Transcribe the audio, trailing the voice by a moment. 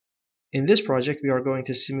In this project, we are going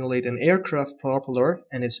to simulate an aircraft propeller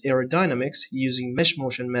and its aerodynamics using mesh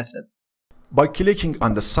motion method. By clicking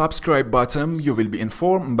on the subscribe button, you will be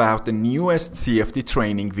informed about the newest CFD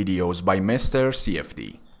training videos by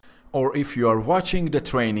MR-CFD. Or if you are watching the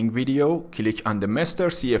training video, click on the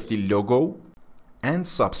MR-CFD logo and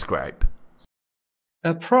subscribe.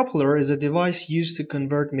 A propeller is a device used to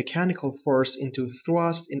convert mechanical force into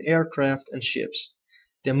thrust in aircraft and ships.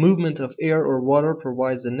 The movement of air or water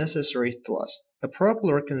provides the necessary thrust. A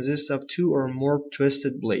propeller consists of two or more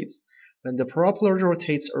twisted blades. When the propeller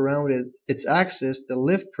rotates around its axis, the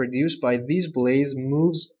lift produced by these blades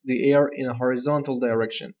moves the air in a horizontal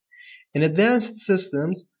direction. In advanced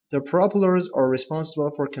systems, the propellers are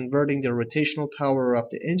responsible for converting the rotational power of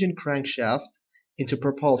the engine crankshaft into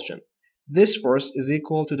propulsion. This force is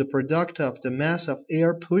equal to the product of the mass of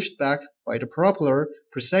air pushed back by the propeller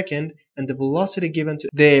per second and the velocity given to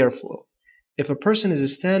the airflow. If a person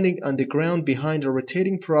is standing on the ground behind a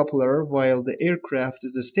rotating propeller while the aircraft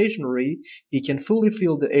is stationary, he can fully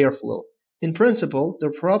feel the airflow. In principle,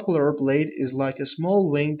 the propeller blade is like a small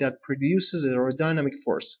wing that produces aerodynamic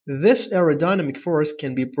force. This aerodynamic force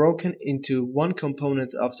can be broken into one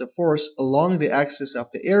component of the force along the axis of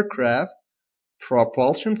the aircraft,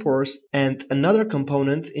 propulsion force, and another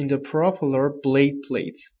component in the propeller blade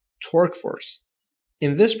plate, torque force.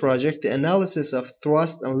 In this project, the analysis of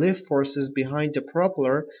thrust and lift forces behind the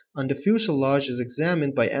propeller on the fuselage is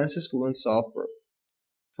examined by ANSYS Fluent software.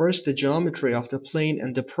 First, the geometry of the plane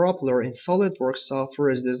and the propeller in SolidWorks software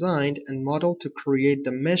is designed and modeled to create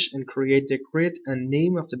the mesh and create the grid and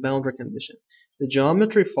name of the boundary condition. The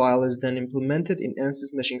geometry file is then implemented in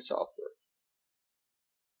ANSYS meshing software.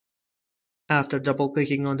 After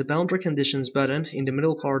double-clicking on the Boundary Conditions button in the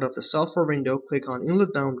middle part of the software window, click on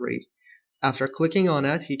Inlet Boundary. After clicking on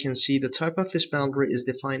it, you can see the type of this boundary is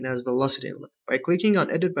defined as Velocity Inlet. By clicking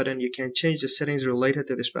on Edit button, you can change the settings related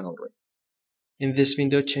to this boundary. In this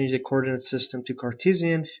window, change the coordinate system to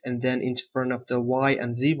Cartesian, and then in front of the Y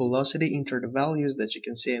and Z velocity, enter the values that you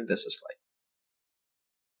can see in this slide.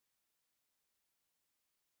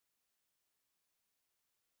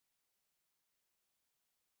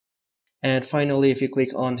 And finally, if you click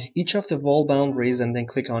on each of the wall boundaries and then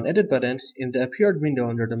click on Edit button, in the appeared window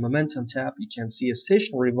under the Momentum tab, you can see a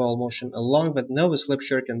stationary wall motion along with no slip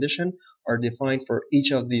shear condition are defined for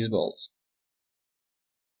each of these walls.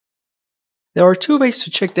 There are two ways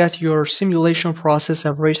to check that your simulation process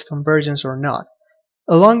have reached convergence or not.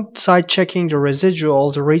 Alongside checking the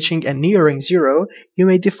residuals reaching and nearing zero, you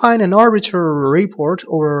may define an arbitrary report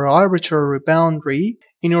over an arbitrary boundary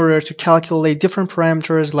in order to calculate different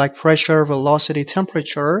parameters like pressure, velocity,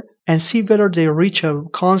 temperature, and see whether they reach a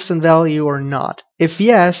constant value or not. If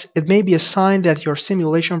yes, it may be a sign that your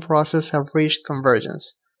simulation process have reached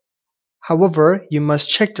convergence. However, you must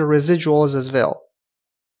check the residuals as well.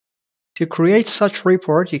 To create such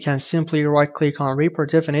report, you can simply right-click on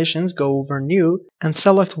Report Definitions, go over New, and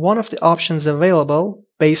select one of the options available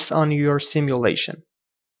based on your simulation.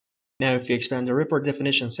 Now if you expand the report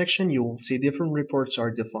definition section, you will see different reports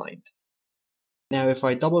are defined. Now if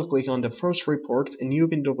I double click on the first report, a new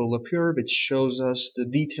window will appear which shows us the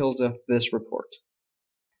details of this report.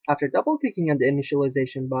 After double clicking on the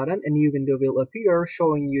initialization button, a new window will appear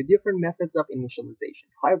showing you different methods of initialization,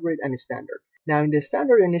 hybrid and standard. Now in the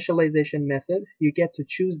standard initialization method, you get to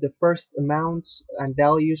choose the first amounts and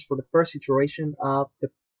values for the first iteration of the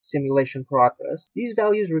simulation progress. These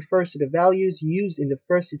values refers to the values used in the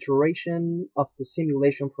first iteration of the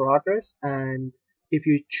simulation progress, and if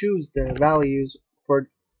you choose the values for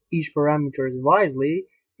each parameter wisely,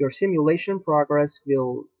 your simulation progress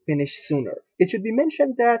will finish sooner. It should be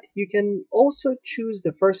mentioned that you can also choose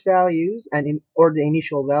the first values or the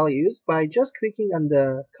initial values by just clicking on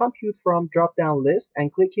the Compute From drop-down list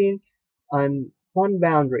and clicking on one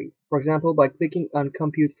boundary. For example, by clicking on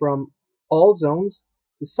Compute From All Zones,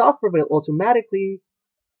 the software will automatically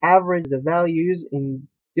average the values in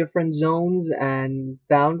different zones and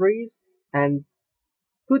boundaries and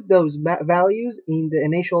put those values in the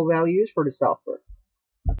initial values for the software.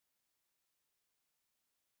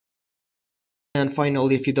 And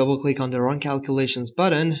finally, if you double click on the Run Calculations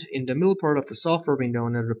button, in the middle part of the software window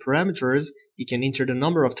under the parameters, you can enter the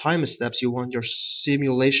number of time steps you want your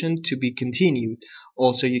simulation to be continued.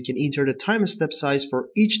 Also, you can enter the time step size for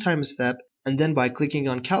each time step, and then by clicking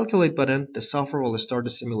on Calculate button, the software will start the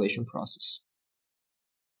simulation process.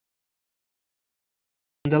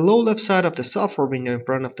 On the low left side of the software window in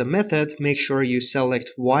front of the method, make sure you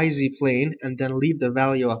select YZ plane and then leave the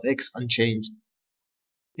value of X unchanged.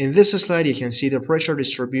 In this slide, you can see the pressure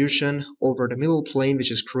distribution over the middle plane,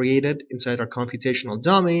 which is created inside our computational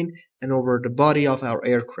domain, and over the body of our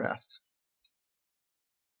aircraft.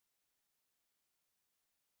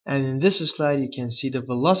 And in this slide, you can see the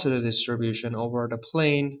velocity distribution over the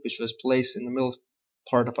plane, which was placed in the middle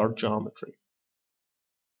part of our geometry.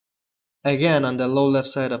 Again, on the low left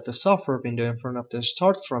side of the software window in front of the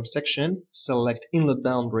Start From section, select Inlet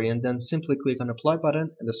Boundary and then simply click on Apply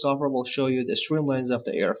button, and the software will show you the streamlines of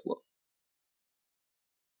the airflow.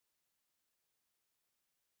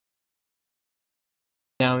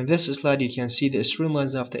 Now in this slide, you can see the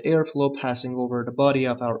streamlines of the airflow passing over the body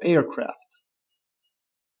of our aircraft.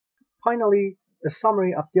 Finally, a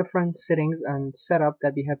summary of different settings and setup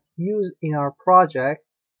that we have used in our project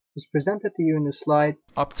is presented to you in the slide.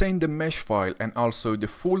 Obtain the mesh file and also the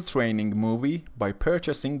full training movie by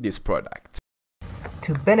purchasing this product.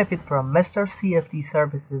 To benefit from MR-CFD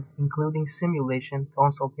services including simulation,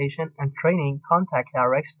 consultation, and training, contact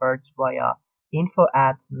our experts via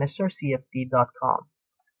info@mrcfd.com.